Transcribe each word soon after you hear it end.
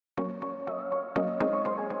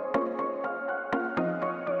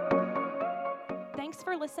Thanks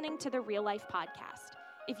for listening to the ReaLife podcast.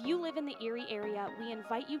 If you live in the Erie area, we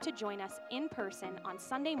invite you to join us in person on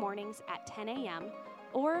Sunday mornings at 10 a.m.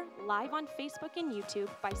 or live on Facebook and YouTube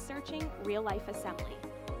by searching ReaLife Assembly.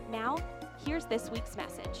 Now, here's this week's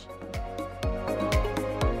message.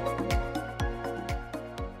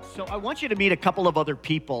 So I want you to meet a couple of other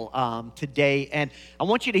people today, and I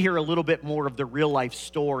want you to hear a little bit more of the real life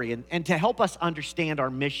story and to help us understand our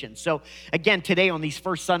mission. So again, today on these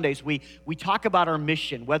first Sundays, we talk about our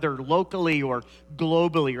mission, whether locally or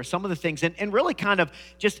globally or some of the things, and really kind of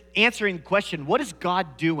just answering the question, what is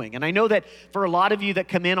God doing? And I know that for a lot of you that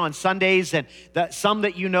come in on Sundays, and some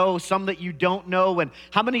that you know, some that you don't know, and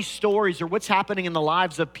how many stories or what's happening in the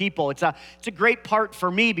lives of people, it's a great part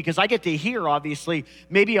for me because I get to hear, obviously,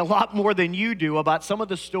 maybe a lot more than you do about some of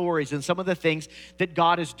the stories and some of the things that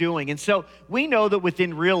God is doing. And so we know that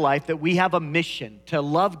within real life that we have a mission to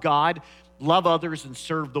love God, love others, and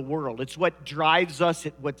serve the world. It's what drives us,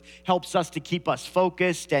 what helps us to keep us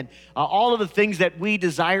focused, and all of the things that we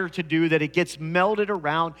desire to do, that it gets melded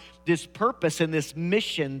around this purpose and this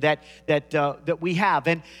mission that we have.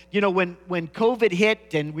 And you know, when COVID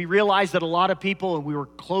hit and we realized that a lot of people, and we were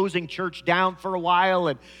closing church down for a while,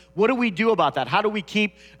 and what do we do about that? How do we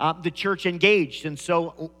keep the church engaged? And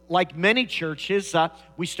so, like many churches,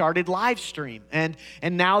 we started live stream. And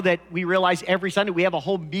now that we realize every Sunday we have a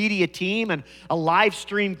whole media team and a live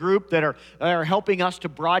stream group that are helping us to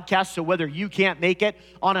broadcast. So whether you can't make it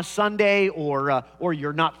on a Sunday, or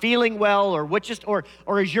you're not feeling well,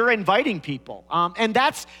 or as you're inviting people, and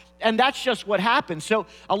that's just what happens. So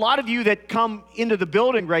a lot of you that come into the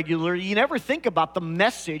building regularly, you never think about the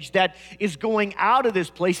message that is going out of this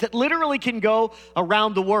place that literally can go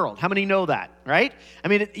around the world. How many know that, right? I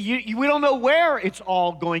mean, we don't know where it's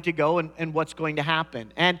all going to go and what's going to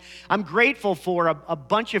happen. And I'm grateful for a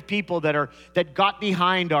bunch of people that got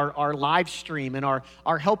behind our live stream and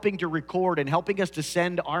are helping to record and helping us to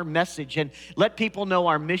send our message and let people know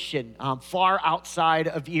our mission far outside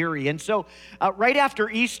of Erie. And so right after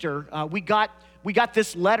Easter, we got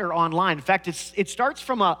this letter online. In fact, it starts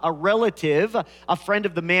from a relative, a friend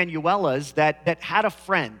of the Manuela's that had a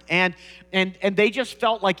friend. And they just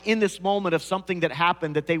felt like in this moment of something that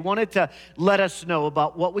happened that they wanted to let us know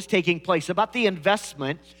about what was taking place, about the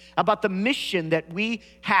investment, about the mission that we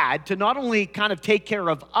had to not only kind of take care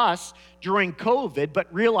of us during COVID, but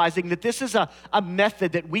realizing that this is a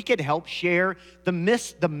method that we could help share the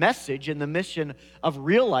message and the mission of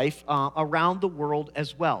real life around the world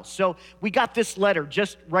as well. So we got this letter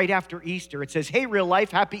just right after Easter. It says, "Hey, real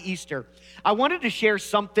life, happy Easter. I wanted to share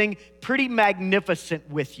something pretty magnificent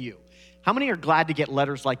with you." How many are glad to get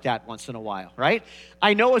letters like that once in a while, right?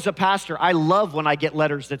 I know as a pastor, I love when I get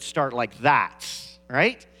letters that start like that,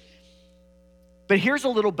 right? But here's a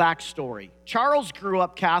little backstory. Charles grew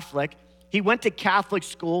up Catholic. He went to Catholic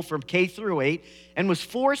school from K through 8 and was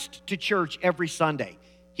forced to church every Sunday.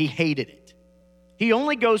 He hated it. He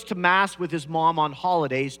only goes to Mass with his mom on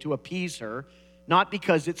holidays to appease her, not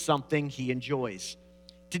because it's something he enjoys.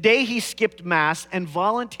 Today he skipped Mass and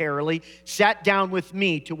voluntarily sat down with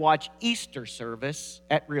me to watch Easter service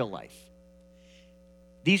at Real Life.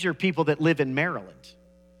 These are people that live in Maryland.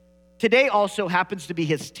 Today also happens to be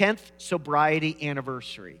his 10th sobriety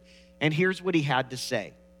anniversary. And here's what he had to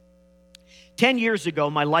say. 10 years ago,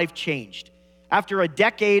 my life changed. After a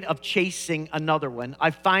decade of chasing another one,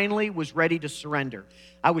 I finally was ready to surrender.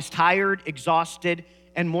 I was tired, exhausted,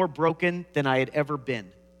 and more broken than I had ever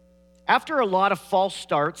been. After a lot of false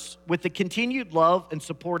starts, with the continued love and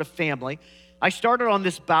support of family, I started on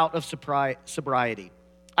this bout of sobriety.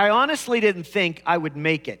 I honestly didn't think I would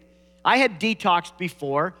make it. I had detoxed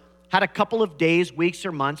before, had a couple of days, weeks,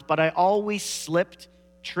 or months, but I always slipped,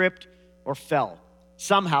 tripped, or fell,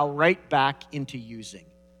 somehow right back into using.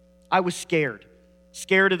 I was scared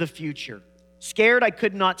of the future, scared I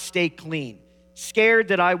could not stay clean, scared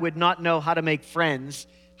that I would not know how to make friends,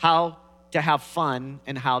 how to have fun,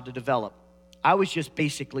 and how to develop. I was just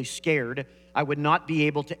basically scared I would not be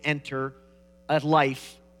able to enter a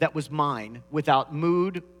life that was mine without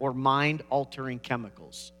mood or mind-altering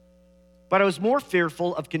chemicals. But I was more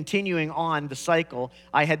fearful of continuing on the cycle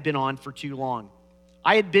I had been on for too long.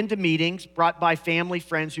 I had been to meetings brought by family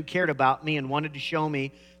friends who cared about me and wanted to show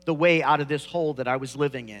me the way out of this hole that I was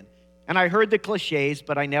living in. And I heard the cliches,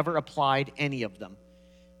 but I never applied any of them.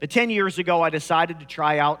 But 10 years ago, I decided to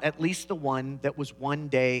try out at least the one that was one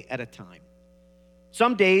day at a time.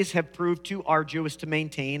 Some days have proved too arduous to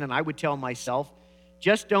maintain, and I would tell myself,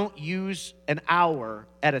 just don't use an hour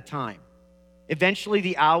at a time. Eventually,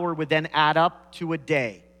 the hour would then add up to a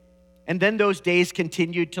day. And then those days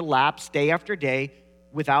continued to lapse day after day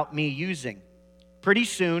without me using. Pretty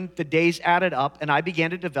soon, the days added up, and I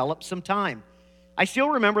began to develop some time. I still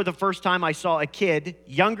remember the first time I saw a kid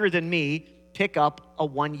younger than me pick up a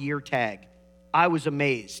 1-year tag. I was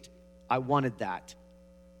amazed. I wanted that.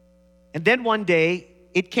 And then one day,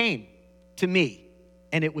 it came to me,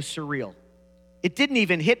 and it was surreal. It didn't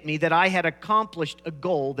even hit me that I had accomplished a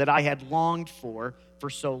goal that I had longed for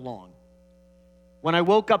so long. When I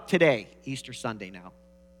woke up today, Easter Sunday now,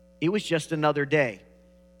 it was just another day.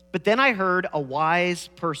 But then I heard a wise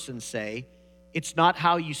person say, it's not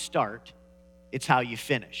how you start, it's how you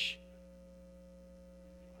finish.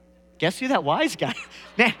 Guess who that wise guy?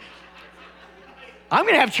 Man, I'm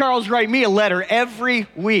going to have Charles write me a letter every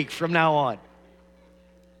week from now on.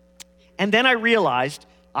 And then I realized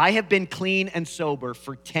I have been clean and sober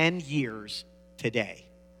for 10 years today.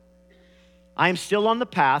 I am still on the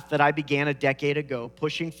path that I began a decade ago,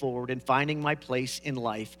 pushing forward and finding my place in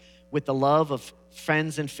life with the love of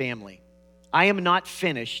friends and family. I am not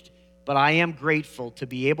finished, but I am grateful to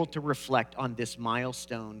be able to reflect on this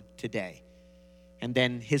milestone today. And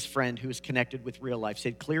then his friend, who is connected with ReaLife,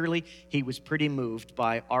 said clearly he was pretty moved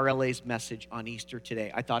by RLA's message on Easter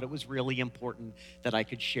today. I thought it was really important that I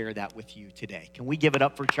could share that with you today. Can we give it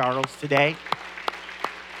up for Charles today?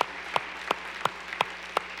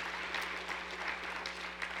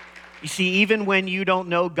 You see, even when you don't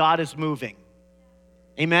know, God is moving.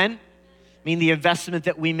 Amen? I mean, the investment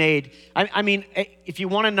that we made. I mean, if you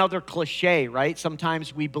want another cliche, right?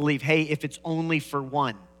 Sometimes we believe, hey, if it's only for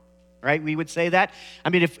one, right? We would say that. I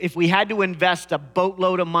mean, if we had to invest a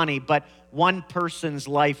boatload of money, but one person's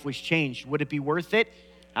life was changed, would it be worth it?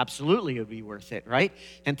 Absolutely, it would be worth it, right?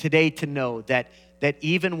 And today to know that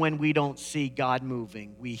even when we don't see God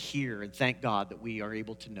moving, we hear and thank God that we are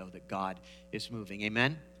able to know that God is moving.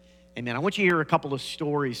 Amen? Amen. I want you to hear a couple of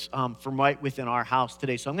stories from right within our house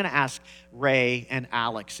today. So I'm going to ask Ray and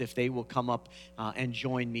Alex if they will come up and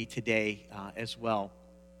join me today as well.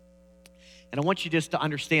 And I want you just to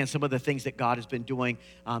understand some of the things that God has been doing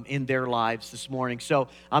in their lives this morning. So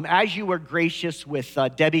as you were gracious with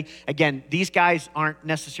Debbie, again, these guys aren't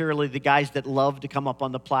necessarily the guys that love to come up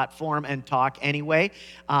on the platform and talk anyway.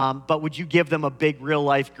 But would you give them a big real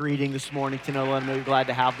life greeting this morning to know them? We're glad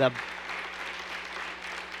to have them.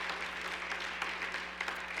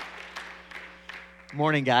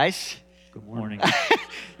 Morning, guys. Good morning.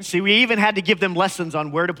 See, we even had to give them lessons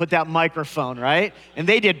on where to put that microphone, right? And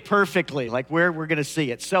they did perfectly, like where we're going to see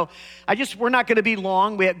it. So we're not going to be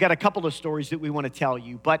long. We've got a couple of stories that we want to tell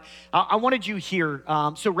you. But I wanted you here.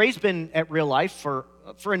 So Ray's been at ReaLife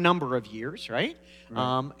for a number of years, right?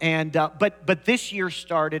 Right. But this year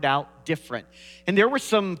started out different. And there were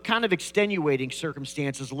some kind of extenuating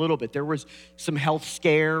circumstances a little bit. There was some health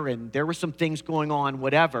scare and there were some things going on,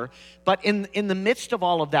 whatever. But in the midst of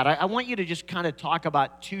all of that, I want you to just kind of talk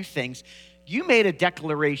about two things. You made a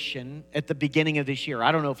declaration at the beginning of this year.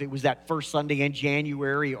 I don't know if it was that first Sunday in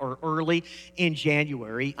January or early in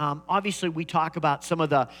January. Obviously, we talk about some of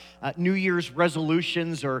the New Year's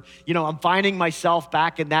resolutions or, I'm finding myself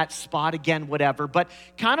back in that spot again, whatever. But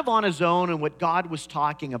kind of on his own and what God was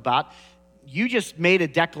talking about, you just made a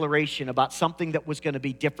declaration about something that was going to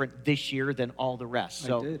be different this year than all the rest.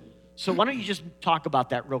 I did. So why don't you just talk about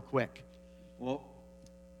that real quick? Well,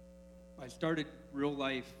 I started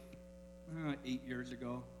ReaLife 8 years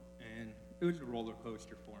ago, and it was a roller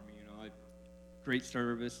coaster for me. Great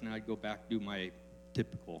service, and I'd go back do my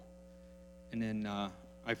typical. And then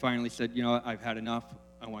I finally said, I've had enough.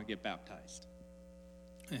 I want to get baptized.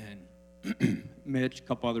 And Mitch, a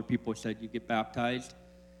couple other people said, you get baptized,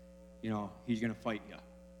 he's going to fight you.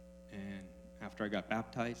 And after I got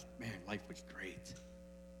baptized, man, life was great.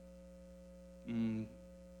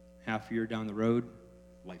 Half a year down the road,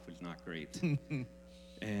 life was not great.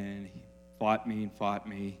 And he fought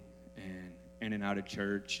me, and in and out of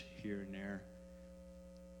church here and there.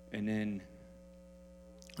 And then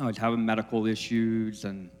I was having medical issues,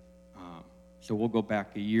 and so we'll go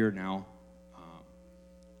back a year now.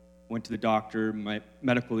 Went to the doctor. My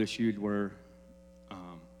medical issues were,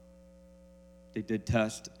 they did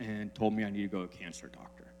test and told me I need to go to a cancer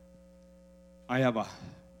doctor. I have a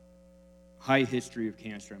high history of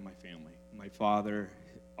cancer in my family. My father,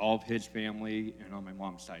 all of his family, and on my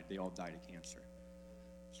mom's side, they all died of cancer.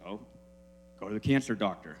 So, go to the cancer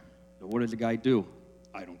doctor. So what does the guy do?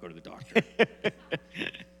 I don't go to the doctor.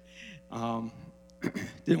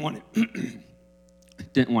 Didn't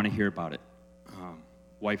want to hear about it.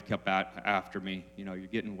 Wife kept after me. You're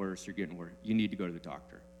getting worse. You need to go to the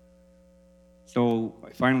doctor. So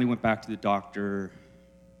I finally went back to the doctor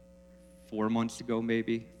 4 months ago,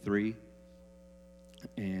 maybe 3.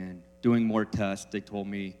 And doing more tests, they told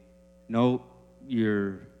me, no,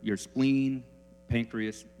 your spleen,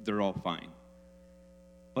 pancreas, they're all fine.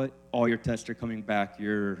 But all your tests are coming back,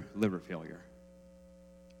 you're liver failure.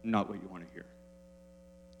 Not what you want to hear.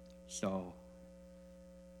 So,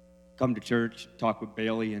 come to church, talk with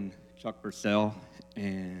Bailey and Chuck Purcell,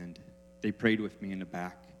 and they prayed with me in the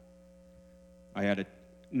back. I had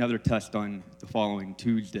another test on the following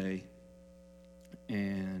Tuesday,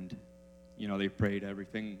 and, they prayed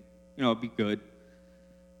everything, it'd be good.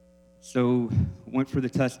 So, went for the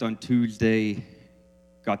test on Tuesday,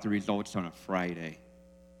 got the results on a Friday.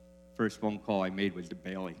 First phone call I made was to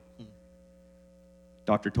Bailey.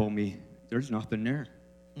 Doctor told me, there's nothing there.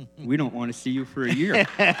 We don't want to see you for a year.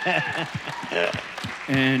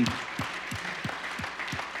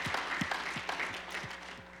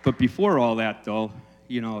 But before all that, though,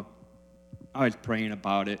 I was praying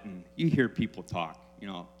about it, and you hear people talk.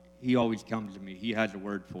 He always comes to me. He has a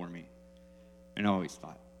word for me. And I always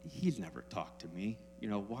thought, he's never talked to me.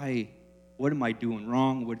 Why? What am I doing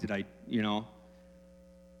wrong? What did I,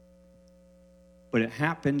 But it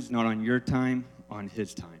happens not on your time, on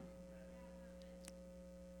his time.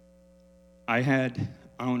 I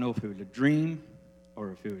don't know if it was a dream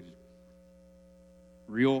or if it was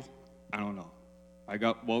real. I don't know. I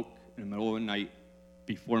got woke in the middle of the night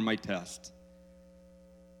before my test.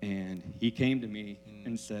 And he came to me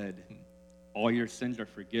and said, all your sins are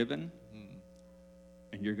forgiven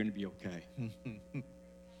and you're going to be okay.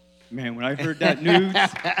 Man, when I heard that news,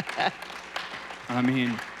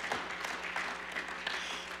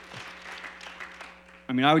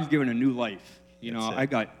 I was given a new life. I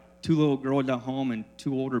got 2 little girls at home and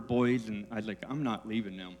 2 older boys, and I was like, I'm not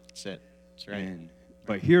leaving them. That's it. That's right.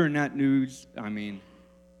 But hearing that news,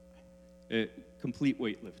 complete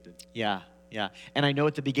weight lifted. Yeah. And I know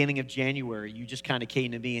at the beginning of January, you just kind of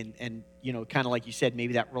came to me and kind of like you said,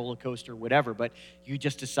 maybe that roller coaster or whatever, but you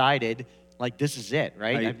just decided, like, this is it,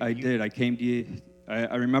 right? I did. I came to you.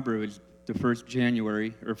 I remember it was the first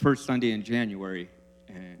Sunday in January,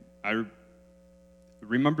 and I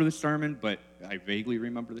remember the sermon, but I vaguely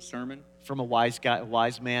remember the sermon. From a wise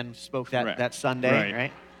man spoke that Sunday,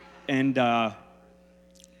 right? And,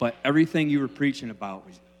 but everything you were preaching about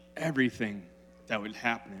was everything that was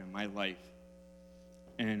happening in my life.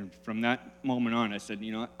 And from that moment on, I said,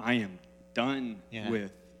 I am done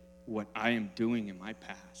with what I am doing in my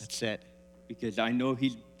past. That's it. Because I know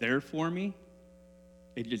he's there for me.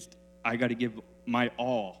 I got to give my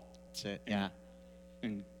all. That's it,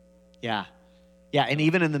 Yeah, and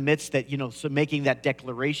even in the midst that, so making that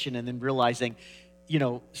declaration and then realizing,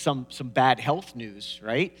 some bad health news,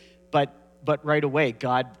 right? But right away,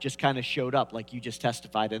 God just kind of showed up, like you just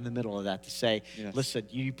testified in the middle of that, to say, listen,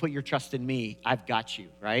 you put your trust in me, I've got you,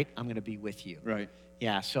 right? I'm going to be with you. Right.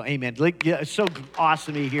 Yeah, so amen. It's so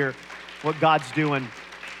awesome to hear what God's doing.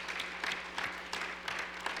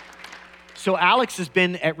 So Alex has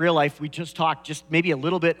been at ReaLife, we just talked, just maybe a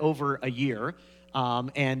little bit over a year.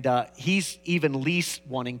 And he's even least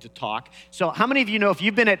wanting to talk. So how many of you know if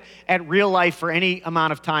you've been at ReaLife for any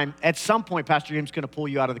amount of time, at some point Pastor Jim's going to pull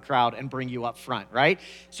you out of the crowd and bring you up front, right?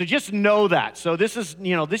 So just know that. So this is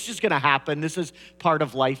going to happen. This is part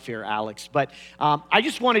of life here, Alex. But I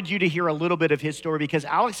just wanted you to hear a little bit of his story because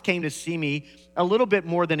Alex came to see me a little bit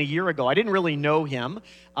more than a year ago. I didn't really know him.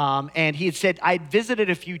 And he had said, I'd visited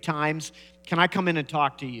a few times. Can I come in and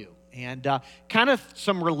talk to you? And kind of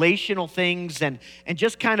some relational things and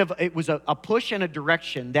just kind of, it was a push and a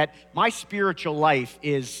direction that my spiritual life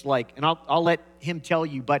is like, and I'll let him tell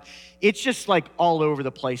you, but it's just like all over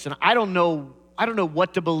the place. And I don't know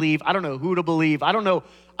what to believe. I don't know who to believe. I don't know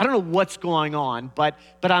what's going on, but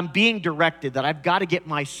I'm being directed that I've got to get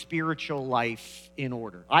my spiritual life in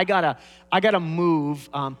order. I gotta move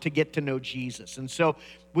to get to know Jesus. And so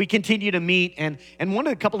we continue to meet, and one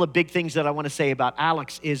of the couple of big things that I want to say about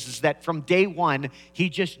Alex is that from day one, he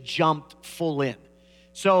just jumped full in.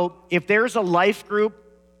 So if there's a life group,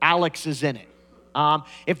 Alex is in it.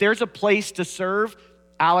 If there's a place to serve,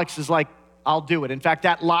 Alex is like, I'll do it. In fact,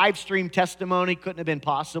 that live stream testimony couldn't have been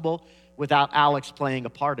possible without Alex playing a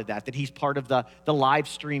part of that he's part of the live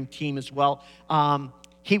stream team as well.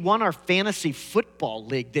 He won our fantasy football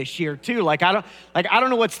league this year too. I don't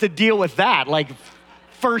know what's the deal with that.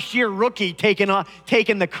 First year rookie taking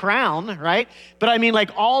the crown, right? But I mean,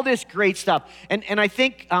 all this great stuff. And I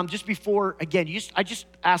think just before, again, I just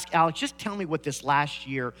ask Alex, just tell me what this last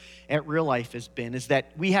year at ReaLife has been, is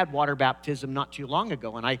that we had water baptism not too long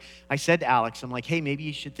ago. And I said to Alex, I'm like, hey, maybe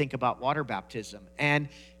you should think about water baptism. And,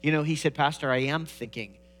 he said, Pastor, I am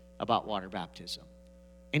thinking about water baptism.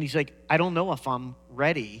 And he's like, I don't know if I'm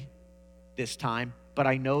ready this time, but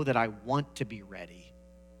I know that I want to be ready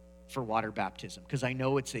for water baptism because I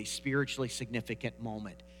know it's a spiritually significant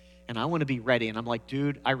moment. and I want to be ready. And I'm like,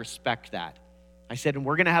 dude, I respect that. I said, and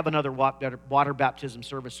we're going to have another water baptism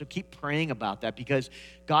service, so keep praying about that because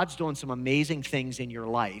God's doing some amazing things in your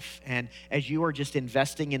life. And as you are just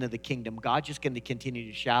investing into the kingdom, God's just going to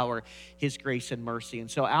continue to shower his grace and mercy.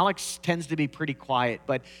 And so Alex tends to be pretty quiet,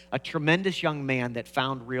 but a tremendous young man that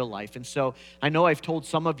found real life. And so I know I've told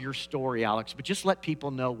some of your story, Alex, but just let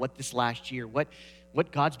people know what this last year, what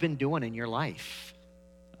God's been doing in your life.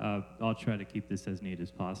 I'll try to keep this as neat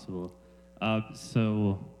as possible.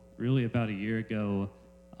 So really about a year ago,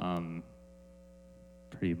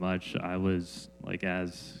 pretty much I was like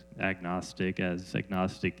as agnostic gets,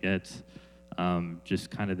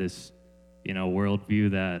 just kind of this,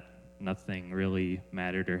 worldview that nothing really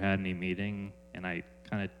mattered or had any meaning, and I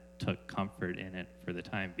kind of took comfort in it for the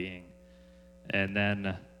time being. And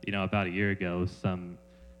then, about a year ago, some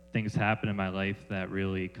things happened in my life that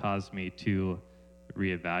really caused me to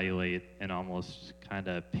reevaluate and almost kind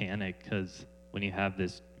of panic, because when you have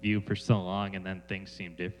this view for so long and then things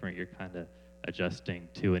seem different, you're kind of adjusting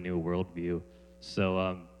to a new worldview.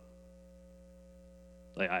 So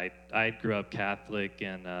I grew up Catholic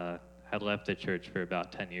and had left the church for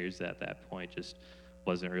about 10 years at that point. Just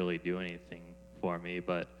wasn't really doing anything for me.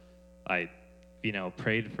 But I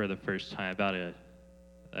prayed for the first time about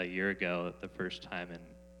a year ago, the first time in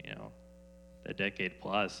a decade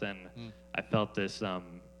plus, and I felt this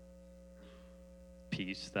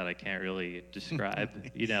peace that I can't really describe.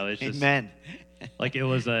 It's just Amen. like it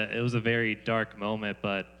was a very dark moment,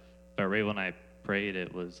 but right when I prayed,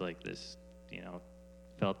 it was like this,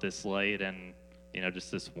 felt this light and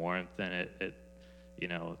just this warmth, and it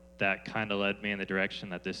that kind of led me in the direction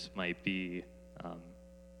that this might be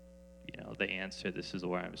the answer. This is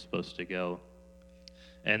where I'm supposed to go.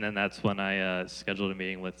 And then that's when I scheduled a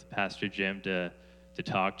meeting with Pastor Jim to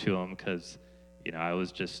talk to him, because I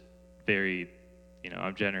was just very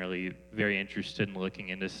I'm generally very interested in looking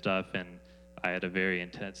into stuff, and I had a very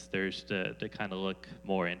intense thirst to kind of look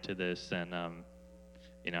more into this. And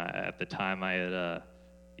at the time I had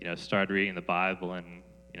started reading the Bible and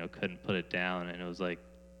couldn't put it down, and it was like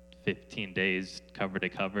 15 days cover to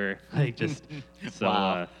cover, like just so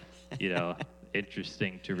Wow.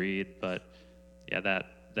 Interesting to read. But yeah,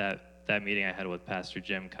 that meeting I had with Pastor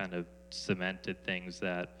Jim kind of cemented things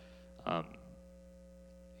that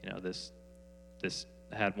this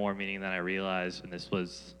had more meaning than I realized, and this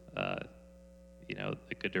was a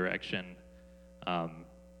good direction.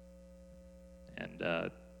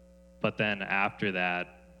 But then after that,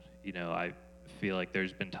 I feel like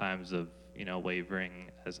there's been times of wavering,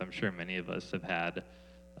 as I'm sure many of us have had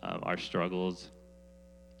our struggles.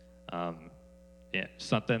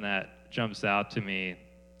 Something that jumps out to me,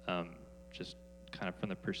 just kind of from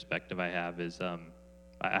the perspective I have, is I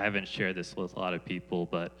haven't shared this with a lot of people,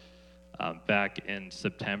 but back in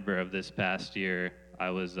September of this past year, I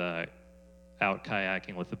was out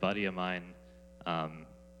kayaking with a buddy of mine,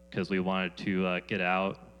 because we wanted to get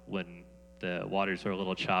out when the waters were a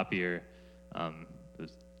little choppier. It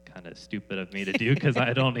was kind of stupid of me to do, because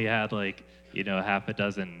I'd only had half a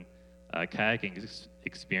dozen kayaking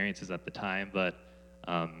experiences at the time. But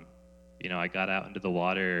I got out into the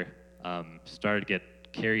water, started to get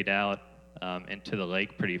carried out into the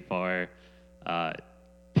lake pretty far,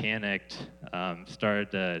 panicked,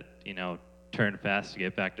 started to turn fast to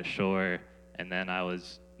get back to shore, and then I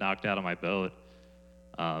was knocked out of my boat.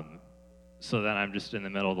 So then I'm just in the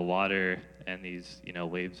middle of the water, and these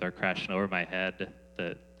waves are crashing over my head.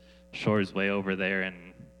 The shore's way over there, and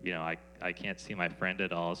I can't see my friend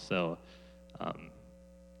at all. So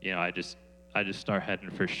I just start heading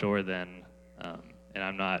for shore then, and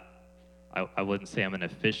I'm not. I wouldn't say I'm an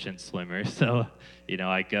efficient swimmer, so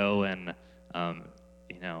I go and kind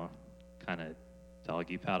of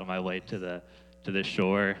doggy paddle my way to the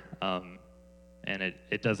shore, and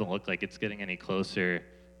it doesn't look like it's getting any closer,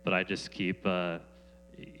 but I just keep pushing,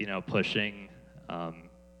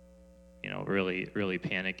 really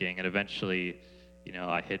panicking, and eventually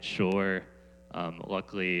I hit shore.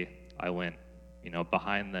 Luckily I went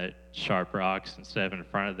behind the sharp rocks instead of in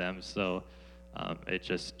front of them, so it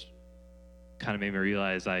just kind of made me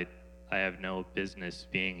realize I have no business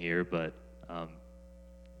being here, but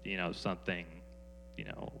something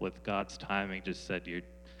with God's timing just said your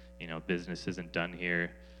business isn't done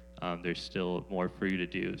here. There's still more for you to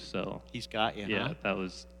do. So He's got you. yeah, Huh? that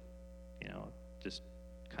was just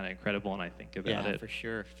kind of incredible when I think about it. For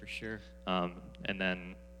sure. And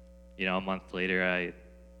then a month later,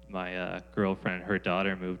 my girlfriend, her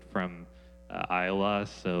daughter moved from Iowa,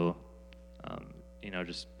 so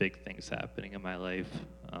just big things happening in my life,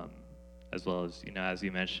 as well as as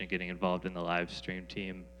you mentioned, getting involved in the live stream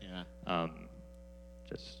team. Yeah.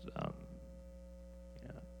 just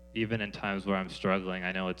even in times where I'm struggling,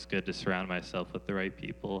 I know it's good to surround myself with the right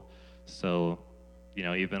people. So,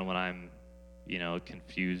 even when I'm,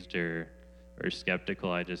 confused or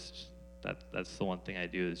skeptical, that's the one thing I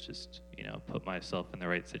do is just, put myself in the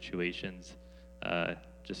right situations,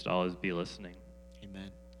 just always be listening.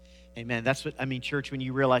 Amen. Amen. That's what, church, when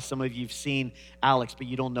you realize some of you've seen Alex, but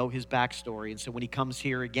you don't know his backstory. And so when he comes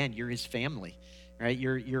here again, you're his family, right?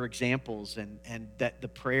 Your examples and that the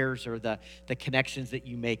prayers or the connections that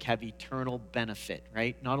you make have eternal benefit,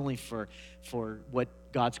 right? Not only for what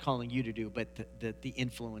God's calling you to do, but the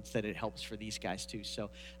influence that it helps for these guys too. So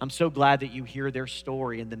I'm so glad that you hear their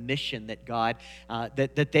story and the mission that God,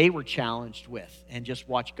 that they were challenged with, and just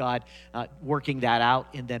watch God working that out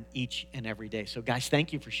in them each and every day. So guys,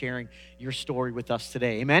 thank you for sharing your story with us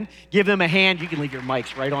today. Amen. Give them a hand. You can leave your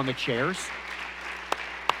mics right on the chairs.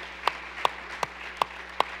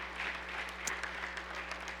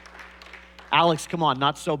 Alex, come on,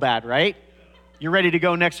 not so bad, right? You're ready to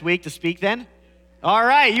go next week to speak then? All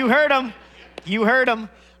right, you heard him. You heard him.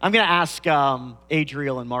 I'm going to ask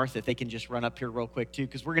Adriel and Martha if they can just run up here real quick too,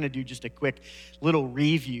 because we're going to do just a quick little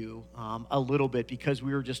review a little bit, because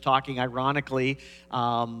we were just talking, ironically,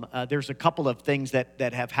 there's a couple of things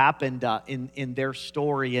that have happened in their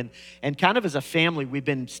story. And kind of as a family, we've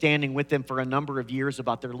been standing with them for a number of years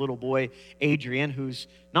about their little boy, Adrian, who's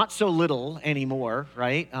not so little anymore,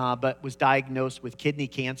 right? But was diagnosed with kidney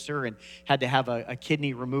cancer and had to have a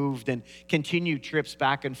kidney removed, and continued trips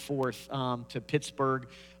back and forth to Pittsburgh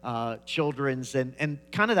Children's, and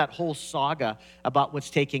kind of that whole saga about what's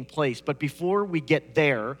taking place. But before we get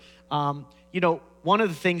there, one of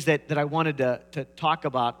the things that I wanted to talk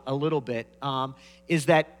about a little bit is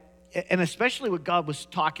that, and especially what God was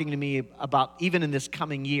talking to me about even in this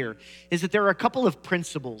coming year, is that there are a couple of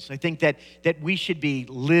principles I think that we should be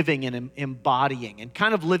living and embodying and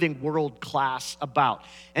kind of living world class about.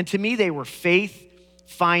 And to me, they were faith,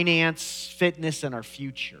 finance, fitness, and our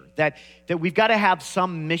future. That we've got to have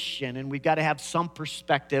some mission, and we've got to have some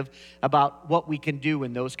perspective about what we can do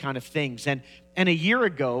in those kind of things. And a year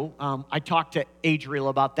ago, I talked to Adriel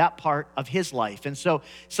about that part of his life. And so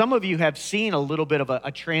some of you have seen a little bit of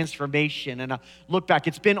a transformation and a look back.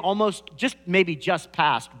 It's been maybe just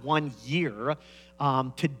past 1 year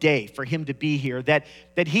today for him to be here, that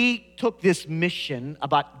he took this mission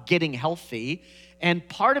about getting healthy. And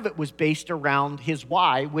part of it was based around his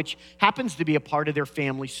why, which happens to be a part of their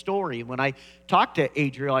family story. And when I talked to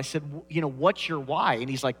Adriel, I said, what's your why? And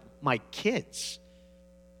he's like, my kids.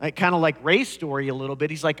 Kind of like Ray's story a little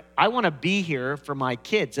bit. He's like, I want to be here for my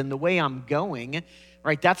kids. And the way I'm going,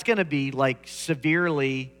 right, that's going to be like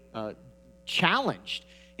severely challenged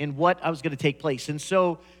in what I was going to take place. And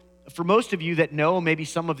so for most of you that know, maybe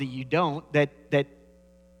some of you don't, that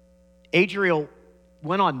Adriel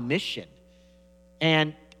went on mission.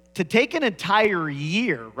 And to take an entire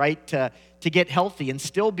year, right, to get healthy and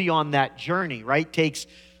still be on that journey, right, takes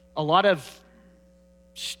a lot of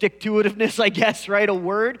stick-to-itiveness, I guess, right, a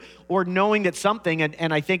word, or knowing that something,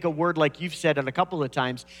 and I think a word like you've said it a couple of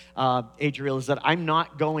times, Adriel, is that I'm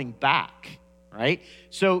not going back, right?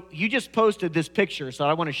 So you just posted this picture, so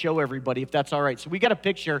I want to show everybody if that's all right. So we got a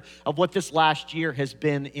picture of what this last year has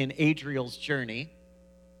been in Adriel's journey.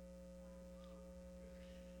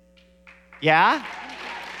 Yeah?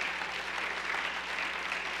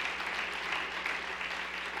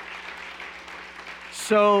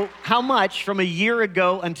 So how much from a year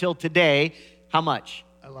ago until today, how much?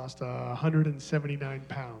 I lost 179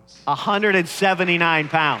 pounds. 179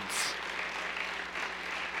 pounds.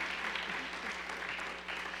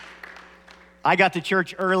 I got to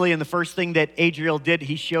church early, and the first thing that Adriel did,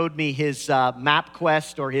 he showed me his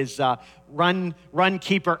MapQuest or his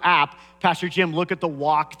Runkeeper app. Pastor Jim, look at the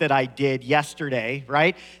walk that I did yesterday,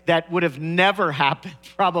 right? That would have never happened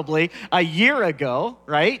probably a year ago,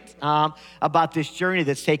 right? About this journey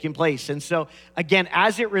that's taking place. And so, again,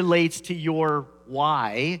 as it relates to your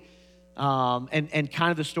why and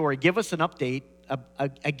kind of the story, give us an update.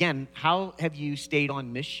 Again, how have you stayed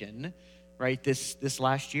on mission, right, this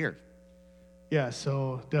last year? Yeah,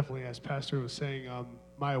 so definitely, as Pastor was saying,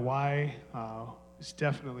 my why is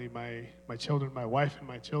definitely my children, my wife and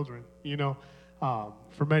my children.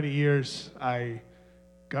 For many years, I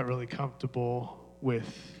got really comfortable with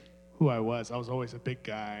who I was. I was always a big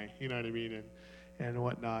guy, you know what I mean, and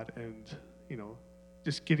whatnot, and,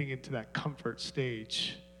 just getting into that comfort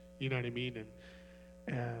stage, you know what I mean,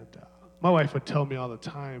 and my wife would tell me all the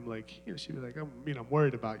time, she'd be like, I'm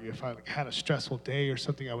worried about you. If I had a stressful day or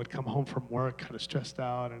something, I would come home from work kind of stressed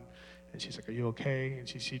out, and she's like, are you okay? And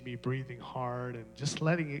she'd see me breathing hard and just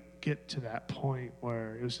letting it get to that point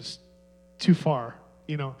where it was just too far,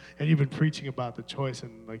 you know, and you've been preaching about the choice,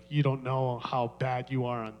 and like you don't know how bad you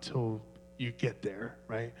are until you get there,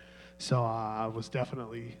 right? So I was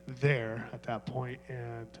definitely there at that point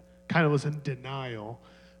and kind of was in denial.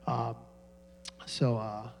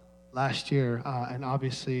 Last year, and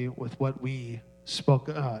obviously with what we spoke,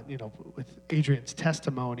 you know, with Adrian's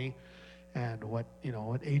testimony and what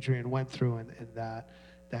Adrian went through, and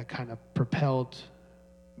that kind of propelled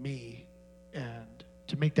me and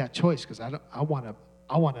to make that choice, because I want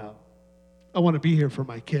to be here for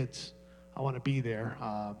my kids. I want to be there.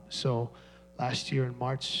 So last year in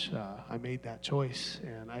March, I made that choice,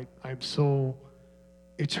 and I'm so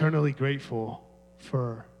eternally grateful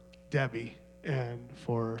for Debbie and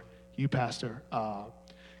for you, Pastor,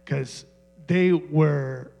 because they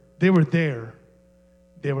were there.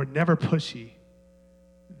 They were never pushy.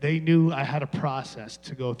 They knew I had a process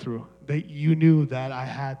to go through. You knew that I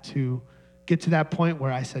had to get to that point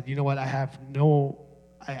where I said, you know what, I have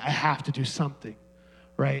to do something,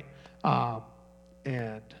 right?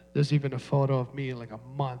 And there's even a photo of me like a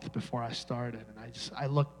month before I started, and I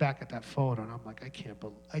look back at that photo and I'm like, I can't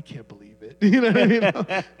believe it. You know what I mean?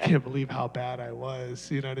 I can't believe how bad I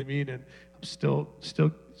was. You know what I mean? And I'm still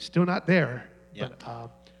not there. Yeah.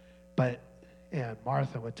 And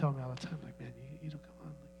Martha would tell me all the time, like, man, you know, come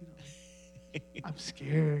on, like, you know, I'm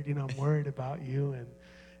scared. You know, I'm worried about you. And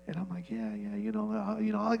I'm like, yeah, you know,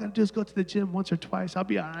 all I gotta do is go to the gym once or twice. I'll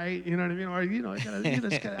be all right. You know what I mean? Or I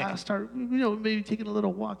just gotta start, you know, maybe taking a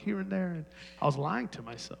little walk here and there. And I was lying to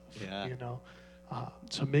myself. Yeah. You know,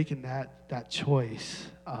 so making that choice,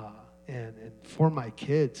 and for my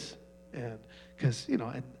kids, and because you know,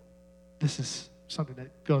 and this is something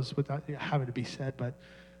that goes without having to be said, but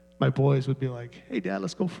my boys would be like, hey, Dad,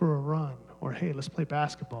 let's go for a run, or hey, let's play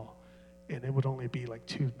basketball, and it would only be like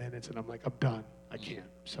 2 minutes, and I'm like, I'm done. I can't.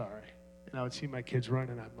 I'm sorry. And I would see my kids run,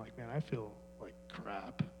 and I'm like, man, I feel like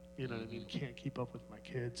crap. You know what I mean? Can't keep up with my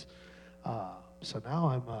kids. So now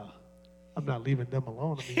I'm not leaving them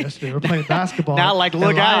alone. I mean, yesterday we were playing basketball. Now, like,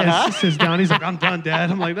 look out, huh? Sits down. He's like, I'm done,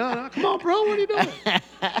 Dad. I'm like, no, come on, bro. What are you doing?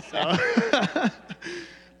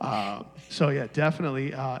 So yeah,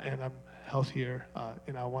 definitely. And I'm healthier,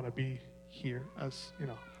 and I want to be here as, you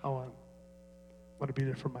know, I want to be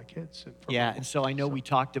there for my kids. And for Yeah, and so I know we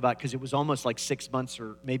talked about, because it was almost like 6 months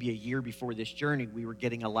or maybe a year before this journey, we were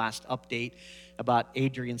getting a last update about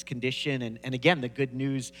Adrian's condition. And again, the good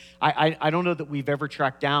news, I don't know that we've ever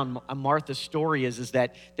tracked down Martha's story is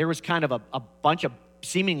that there was kind of a bunch of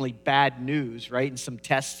seemingly bad news, right? And some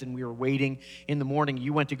tests, and we were waiting in the morning.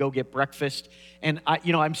 You went to go get breakfast. And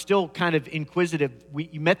I'm still kind of inquisitive.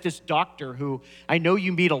 You met this doctor who, I know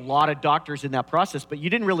you meet a lot of doctors in that process, but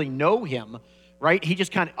you didn't really know him, right? He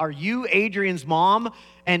just kind of, are you Adrian's mom?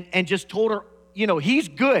 And just told her, you know, he's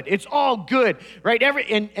good. It's all good, right?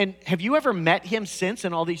 And have you ever met him since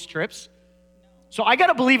in all these trips? So I got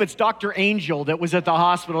to believe it's Dr. Angel that was at the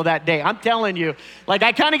hospital that day. I'm telling you, like,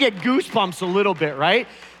 I kind of get goosebumps a little bit, right?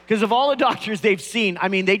 Because of all the doctors they've seen, I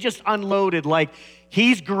mean, they just unloaded, like,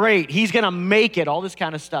 he's great, he's going to make it, all this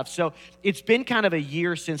kind of stuff. So it's been kind of a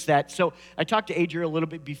year since that. So I talked to Adrian a little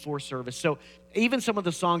bit before service. So even some of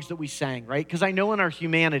the songs that we sang, right? Because I know in our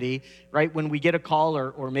humanity, right, when we get a call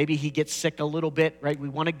or maybe he gets sick a little bit, right, we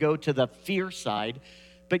want to go to the fear side.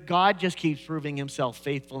 But God just keeps proving himself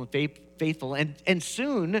faithful and faithful. And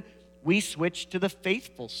soon we switch to the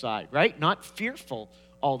faithful side, right? Not fearful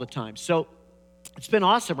all the time. So it's been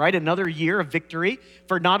awesome, right? Another year of victory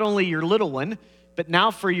for not only your little one, but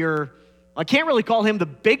now for your, I can't really call him the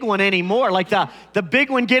big one anymore, like the big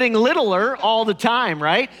one getting littler all the time,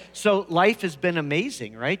 right? So life has been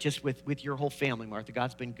amazing, right? Just with your whole family, Martha.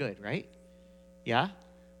 God's been good, right? Yeah?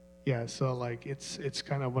 Yeah, so like it's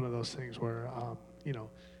kind of one of those things where, you know,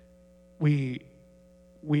 we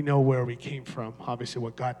know where we came from. Obviously,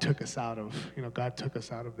 what God took us out of. You know, God took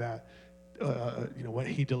us out of that. You know, what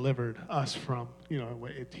He delivered us from. You know,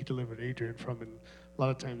 what He delivered Adrian from. And a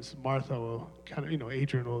lot of times, Martha will kind of, you know,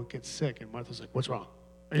 Adrian will get sick, and Martha's like, "What's wrong?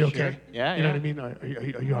 Are you okay? Yeah, you know what I mean?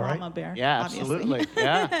 Are you all right?" Mama bear. Yeah, obviously. absolutely.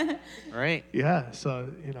 Yeah, right. Yeah, so,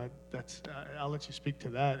 you know, that's, I'll let you speak to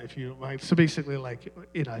that if you like. So basically, like,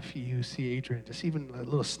 you know, if you see Adrian just even a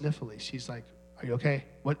little sniffly, she's like, are you okay?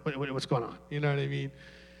 What's going on? You know what I mean?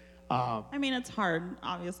 I mean, it's hard,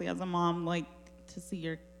 obviously, as a mom, like, to see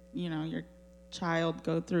your child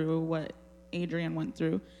go through what Adrian went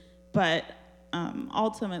through. But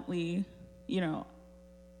ultimately, you know,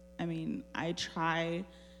 I mean, I try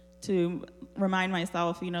to remind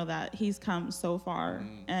myself, you know, that he's come so far.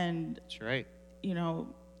 And, That's right. you know,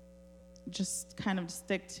 just kind of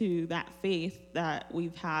stick to that faith that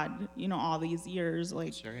we've had, you know, all these years.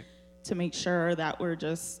 Like, That's right. to make sure that we're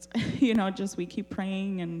just, just we keep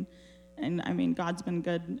praying and I mean, God's been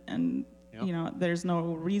good, and there's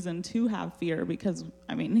no reason to have fear because,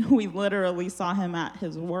 I mean, we literally saw him at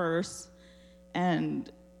his worst,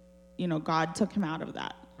 and, God took him out of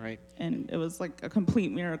that. Right. And it was like a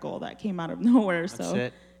complete miracle that came out of nowhere. That's so,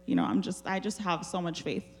 it. I just have so much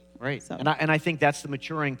faith. Right. So. And I think that's the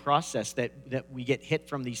maturing process that we get hit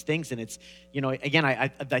from these things. And it's, again,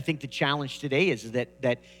 I think the challenge today is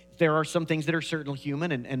that there are some things that are certainly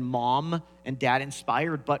human and mom and dad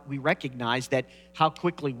inspired, but we recognize that how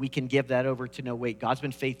quickly we can give that over to wait, God's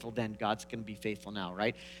been faithful then, God's going to be faithful now,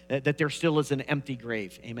 right? That there still is an empty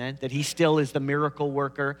grave, amen? That he still is the miracle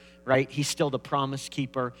worker, right? He's still the promise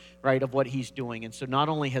keeper, right, of what he's doing. And so not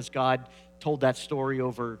only has God told that story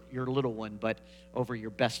over your little one, but over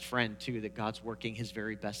your best friend too, that God's working his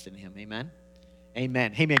very best in him, amen?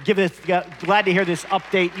 Amen. Hey man, glad to hear this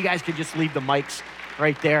update. You guys can just leave the mics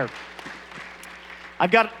right there.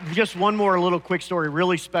 I've got just one more little quick story,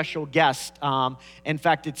 really special guest. In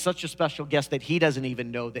fact, it's such a special guest that he doesn't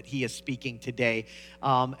even know that he is speaking today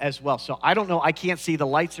as well. So I don't know, I can't see, the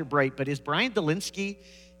lights are bright, but is Brian Dolinsky,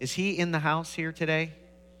 is he in the house here today?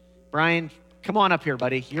 Brian, come on up here,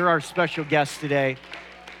 buddy. You're our special guest today.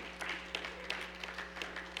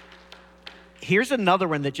 Here's another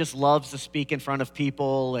one that just loves to speak in front of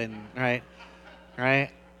people and, right?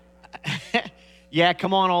 Yeah,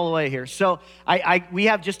 come on all the way here. So we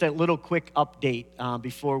have just a little quick update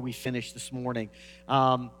before we finish this morning.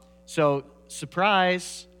 So,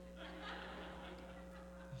 surprise.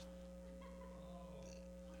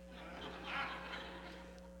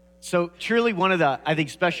 So truly one of the, I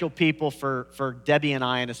think, special people for Debbie and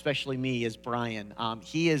I, and especially me, is Brian.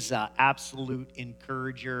 He is an absolute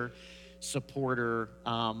encourager, supporter.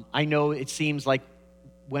 I know it seems like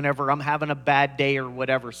whenever I'm having a bad day or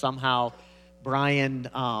whatever, somehow Brian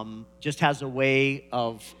just has a way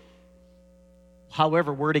of,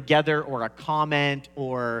 however we're together, or a comment,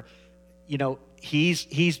 or,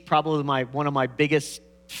 he's probably one of my biggest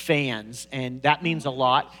fans, and that means a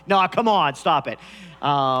lot. No, come on, stop it.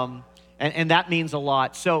 And that means a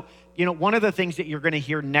lot. So, one of the things that you're going to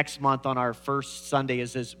hear next month on our first Sunday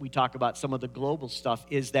is as we talk about some of the global stuff,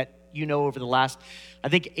 is that, over the last, I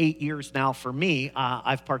think, 8 years now for me,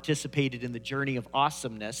 I've participated in the Journey of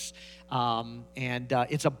Awesomeness. And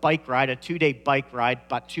it's a bike ride, a 2-day bike ride,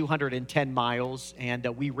 about 210 miles. And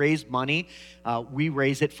we raise money. We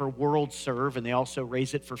raise it for World Serve, and they also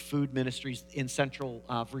raise it for food ministries in Central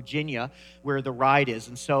Virginia, where the ride is.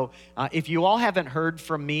 And so if you all haven't heard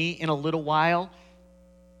from me in a little while,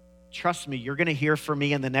 trust me, you're going to hear from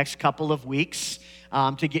me in the next couple of weeks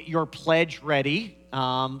to get your pledge ready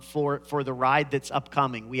for the ride that's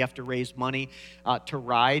upcoming. We have to raise money to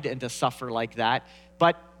ride and to suffer like that.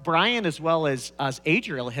 But Brian, as well as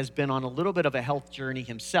Adriel, has been on a little bit of a health journey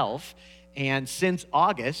himself, and since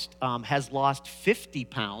August has lost 50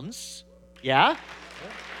 pounds. Yeah?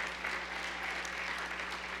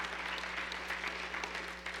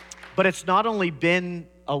 But it's not only been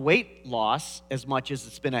a weight loss as much as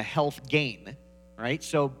it's been a health gain, right?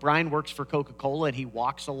 So Brian works for Coca-Cola, and he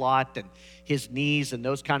walks a lot, and his knees and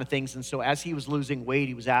those kind of things. And so as he was losing weight,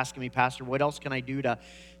 he was asking me, Pastor, what else can I do to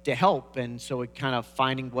help? And so it kind of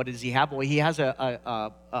finding, what does he have? Well, he has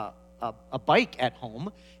a bike at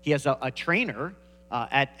home. He has a trainer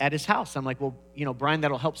at his house. I'm like, well, Brian,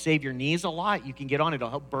 that'll help save your knees a lot. You can get on it. It'll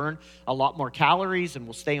help burn a lot more calories, and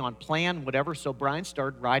we'll stay on plan, whatever. So Brian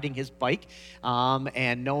started riding his bike,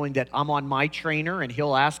 and knowing that I'm on my trainer, and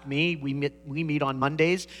he'll ask me, we meet on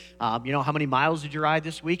Mondays, how many miles did you ride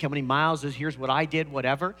this week? How many miles here's what I did,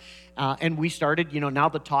 whatever. And we started, now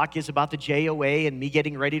the talk is about the JOA and me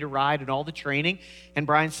getting ready to ride and all the training. And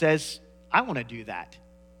Brian says, I want to do that.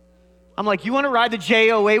 I'm like, you want to ride the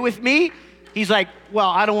JOA with me? He's like, well,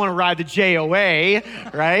 I don't want to ride the JOA,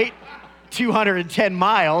 right? 210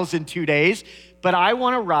 miles in 2 days, but I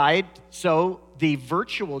want to ride. So the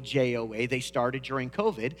virtual JOA, they started during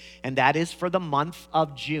COVID, and that is for the month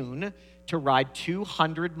of June, to ride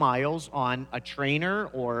 200 miles on a trainer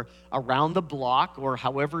or around the block, or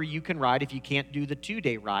however you can ride if you can't do the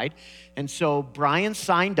 2-day ride. And so Brian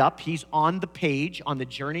signed up. He's on the page, on the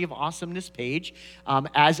Journey of Awesomeness page,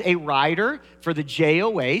 as a rider for the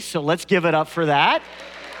JOA. So let's give it up for that.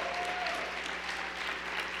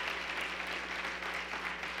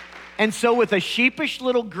 And so with a sheepish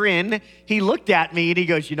little grin, he looked at me and he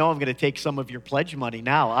goes, I'm going to take some of your pledge money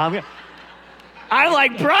now. I'm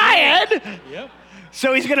like, Brian? Yep.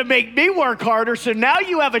 So he's going to make me work harder. So now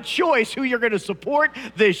you have a choice who you're going to support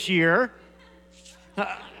this year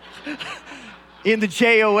in the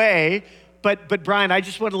JOA. But Brian, I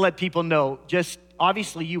just want to let people know, just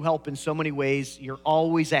obviously you help in so many ways. You're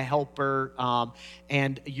always a helper.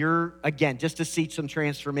 And you're, again, just to see some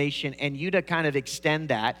transformation and you to kind of extend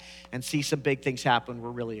that and see some big things happen.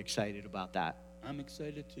 We're really excited about that. I'm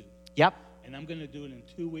excited too. Yep. And I'm going to do it in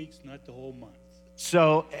 2 weeks, not the whole month.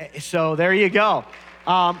 So there you go.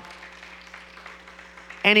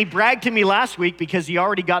 And he bragged to me last week because he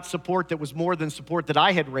already got support that was more than support that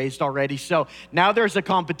I had raised already. So now there's a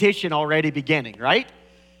competition already beginning, right?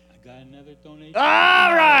 I got another donation.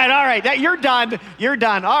 All right. You're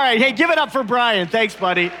done. All right. Hey, give it up for Brian. Thanks,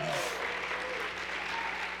 buddy.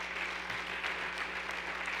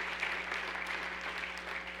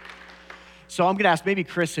 So I'm going to ask maybe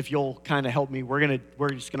Chris if you'll kind of help me. We're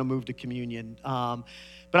just going to move to communion.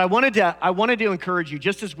 But I wanted to encourage you,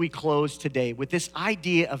 just as we close today, with this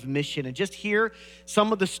idea of mission and just hear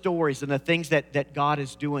some of the stories and the things that God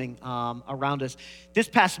is doing around us. This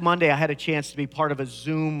past Monday, I had a chance to be part of a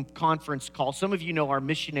Zoom conference call. Some of you know our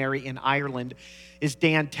missionary in Ireland is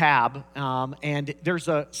Dan Tabb, and there's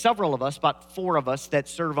several of us, about 4 of us, that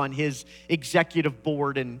serve on his executive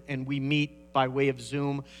board, and we meet by way of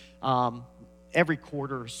Zoom every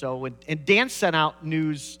quarter or so. And Dan sent out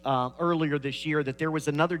news earlier this year that there was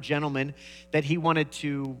another gentleman that he wanted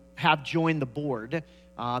to have join the board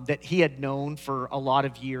that he had known for a lot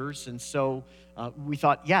of years. And so we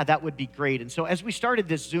thought, yeah, that would be great. And so as we started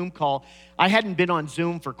this Zoom call, I hadn't been on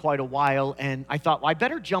Zoom for quite a while, and I thought, well, I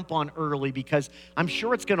better jump on early because I'm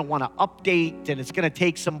sure it's going to want to update, and it's going to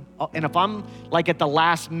take some, and if I'm like at the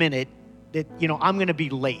last minute, that I'm going to be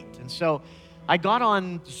late. And so I got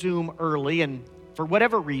on Zoom early, and for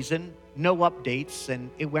whatever reason, no updates, and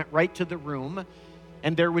it went right to the room,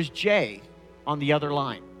 and there was Jay on the other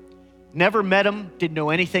line. Never met him, didn't know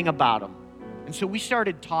anything about him. And so we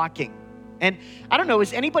started talking. And I don't know,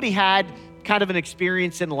 has anybody had kind of an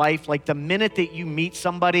experience in life, like the minute that you meet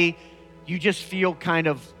somebody, you just feel kind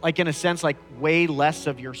of like, in a sense, like way less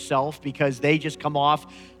of yourself because they just come off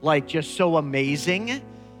like just so amazing?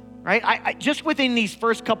 Right? I just within these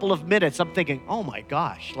first couple of minutes, I'm thinking, oh my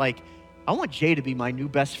gosh, like I want Jay to be my new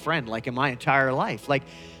best friend, like in my entire life. Like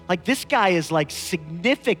this guy is like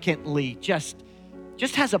significantly just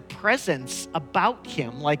has a presence about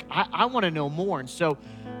him. Like I want to know more. And so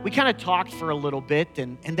we kind of talked for a little bit,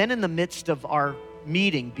 and then in the midst of our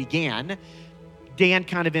meeting began, Dan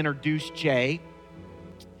kind of introduced Jay.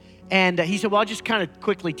 And he said, well, I'll just kind of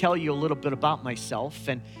quickly tell you a little bit about myself.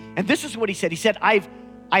 And this is what he said. He said,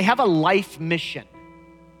 I have a life mission.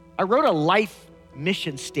 I wrote a life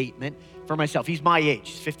mission statement for myself. He's my age,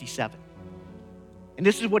 he's 57. And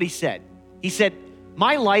this is what he said. He said,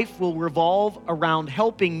 my life will revolve around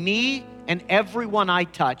helping me and everyone I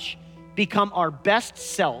touch become our best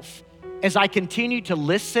self as I continue to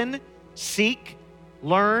listen, seek,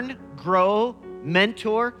 learn, grow,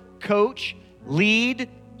 mentor, coach, lead,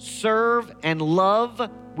 serve, and love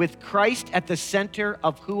with Christ at the center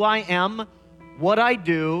of who I am, what I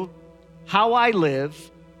do, how I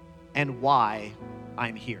live, and why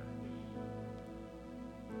I'm here.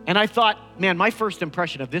 And I thought, man, my first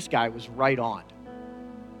impression of this guy was right on.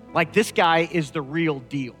 Like, this guy is the real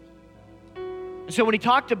deal. And so when he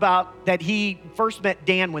talked about that he first met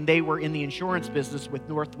Dan when they were in the insurance business with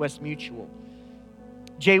Northwest Mutual,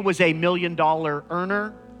 Jay was a $1 million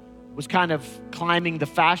earner, was kind of climbing the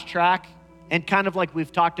fast track, and kind of like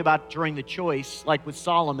we've talked about during the choice, like with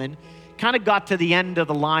Solomon, kind of got to the end of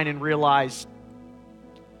the line and realized,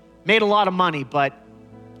 made a lot of money, but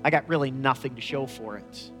I got really nothing to show for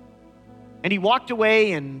it. And he walked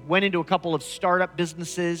away and went into a couple of startup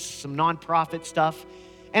businesses, some nonprofit stuff,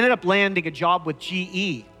 ended up landing a job with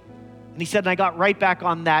GE. And he said, and I got right back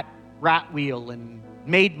on that rat wheel and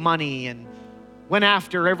made money and went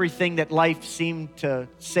after everything that life seemed to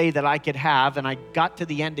say that I could have. And I got to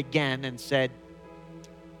the end again and said,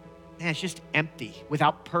 man, it's just empty,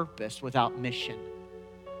 without purpose, without mission.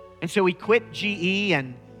 And so he quit GE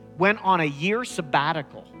and went on a year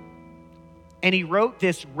sabbatical. And he wrote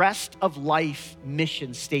this rest of life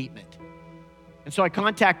mission statement. And so I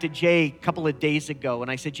contacted Jay a couple of days ago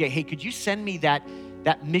and I said, Jay, hey, could you send me that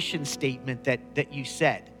mission statement that you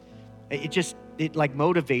said? It like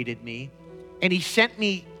motivated me. And he sent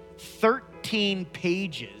me 13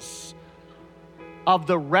 pages of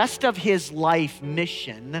the rest of his life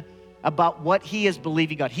mission about what he is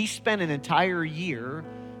believing God. He spent an entire year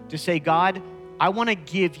to say, God, I want to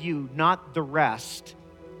give you not the rest,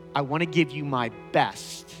 I want to give you my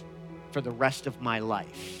best for the rest of my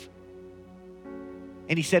life.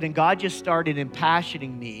 And he said, and God just started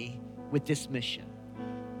impassioning me with this mission.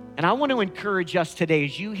 And I want to encourage us today,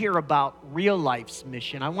 as you hear about ReaLife's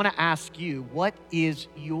mission, I want to ask you, what is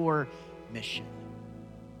your mission?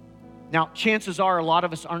 Now, chances are a lot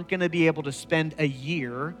of us aren't going to be able to spend a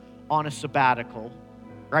year on a sabbatical,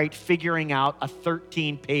 right? Figuring out a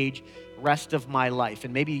 13-page rest of my life.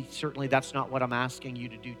 And maybe certainly that's not what I'm asking you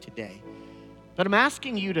to do today. But I'm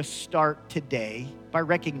asking you to start today by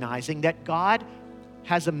recognizing that God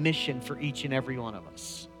has a mission for each and every one of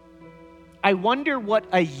us. I wonder what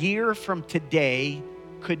a year from today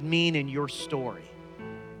could mean in your story.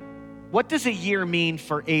 What does a year mean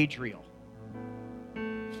for Adriel?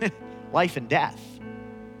 Life and death.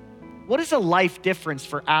 What is a life difference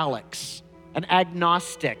for Alex, an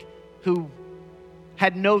agnostic who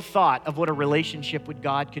had no thought of what a relationship with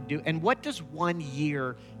God could do? And what does 1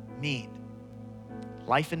 year mean?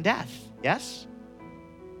 Life and death, yes?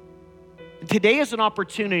 And today is an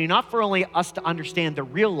opportunity not for only us to understand the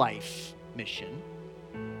real life mission,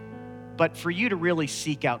 but for you to really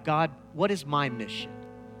seek out, God, what is my mission?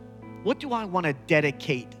 What do I want to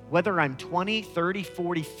dedicate, whether I'm 20, 30,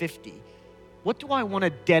 40, 50? What do I want to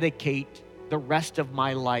dedicate the rest of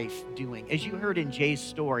my life doing? As you heard in Jay's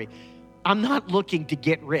story, I'm not looking to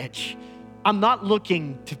get rich. I'm not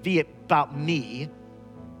looking to be about me.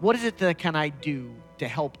 What is it that can I do to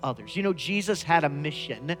help others? You know, Jesus had a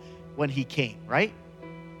mission when he came, right?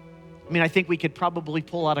 I mean, I think we could probably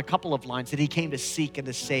pull out a couple of lines that he came to seek and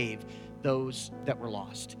to save those that were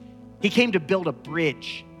lost. He came to build a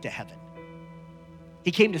bridge to heaven. He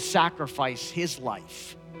came to sacrifice his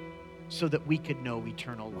life so that we could know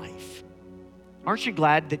eternal life. Aren't you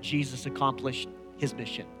glad that Jesus accomplished his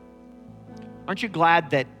mission? Aren't you glad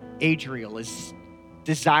that Adriel is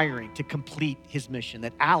desiring to complete his mission,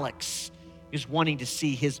 that Alex is wanting to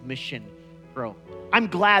see his mission grow? I'm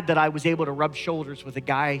glad that I was able to rub shoulders with a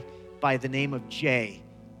guy by the name of Jay,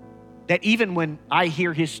 that even when I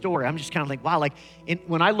hear his story, I'm just kind of like, wow,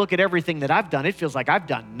 when I look at everything that I've done, it feels like I've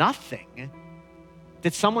done nothing.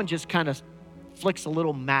 That someone just kind of flicks a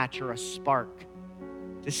little match or a spark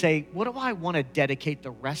to say, what do I want to dedicate the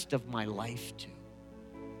rest of my life to?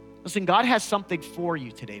 Listen, God has something for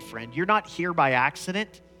you today, friend. You're not here by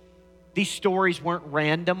accident. These stories weren't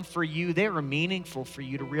random for you. They were meaningful for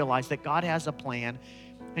you to realize that God has a plan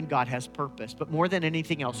and God has purpose. But more than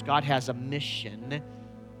anything else, God has a mission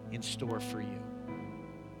in store for you.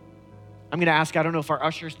 I'm going to ask, I don't know if our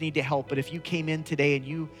ushers need to help, but if you came in today and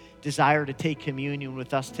you desire to take communion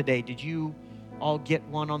with us today, did you all get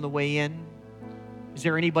one on the way in? Is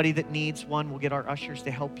there anybody that needs one? We'll get our ushers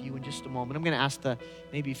to help you in just a moment. I'm going to ask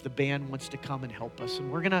maybe if the band wants to come and help us. And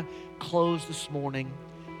we're going to close this morning,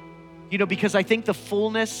 you know, because I think the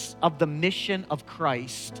fullness of the mission of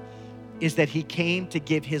Christ is that he came to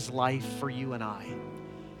give his life for you and I.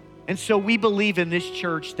 And so we believe in this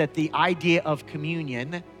church that the idea of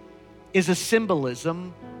communion is a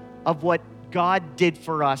symbolism of what God did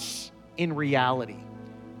for us in reality.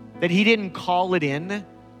 That he didn't call it in,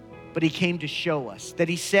 but he came to show us. That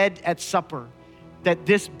he said at supper that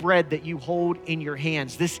this bread that you hold in your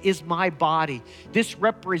hands, this is my body. This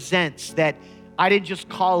represents that I didn't just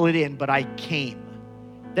call it in, but I came.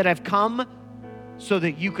 That I've come so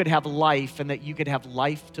that you could have life and that you could have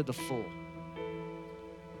life to the full.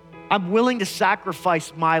 I'm willing to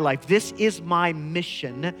sacrifice my life. This is my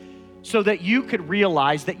mission so that you could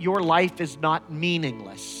realize that your life is not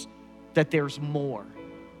meaningless, that there's more.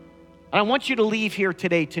 And I want you to leave here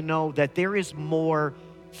today to know that there is more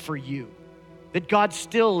for you, that God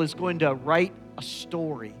still is going to write a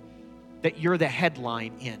story that you're the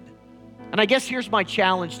headline in. And I guess here's my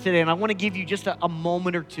challenge today, and I want to give you just a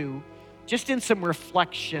moment or two, just in some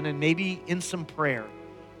reflection and maybe in some prayer.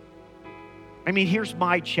 I mean, here's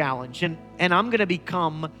my challenge, and I'm going to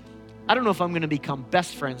become, I don't know if I'm going to become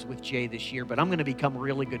best friends with Jay this year, but I'm going to become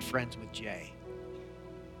really good friends with Jay.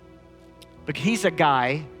 Because he's a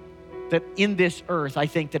guy that in this earth, I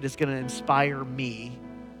think that is going to inspire me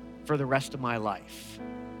for the rest of my life.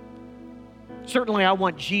 Certainly, I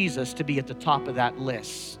want Jesus to be at the top of that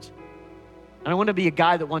list. And I want to be a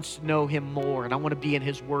guy that wants to know him more, and I want to be in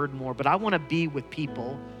his word more, but I want to be with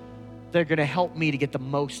people that are going to help me to get the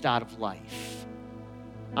most out of life.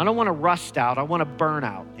 I don't want to rust out. I want to burn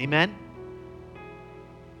out. Amen?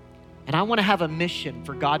 And I want to have a mission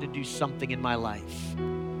for God to do something in my life.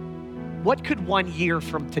 What could 1 year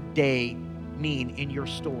from today mean in your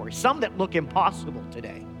story? Some that look impossible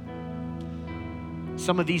today.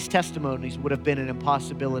 Some of these testimonies would have been an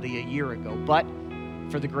impossibility a year ago, but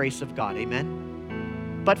for the grace of God,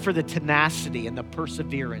 amen? But for the tenacity and the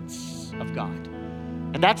perseverance of God.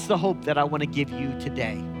 And that's the hope that I want to give you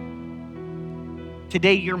today.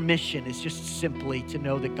 Today, your mission is just simply to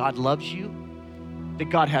know that God loves you, that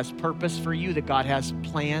God has purpose for you, that God has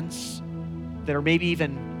plans that are maybe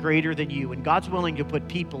even greater than you. And God's willing to put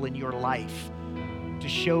people in your life to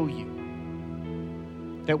show you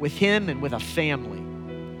that with him and with a family,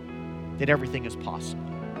 that everything is possible.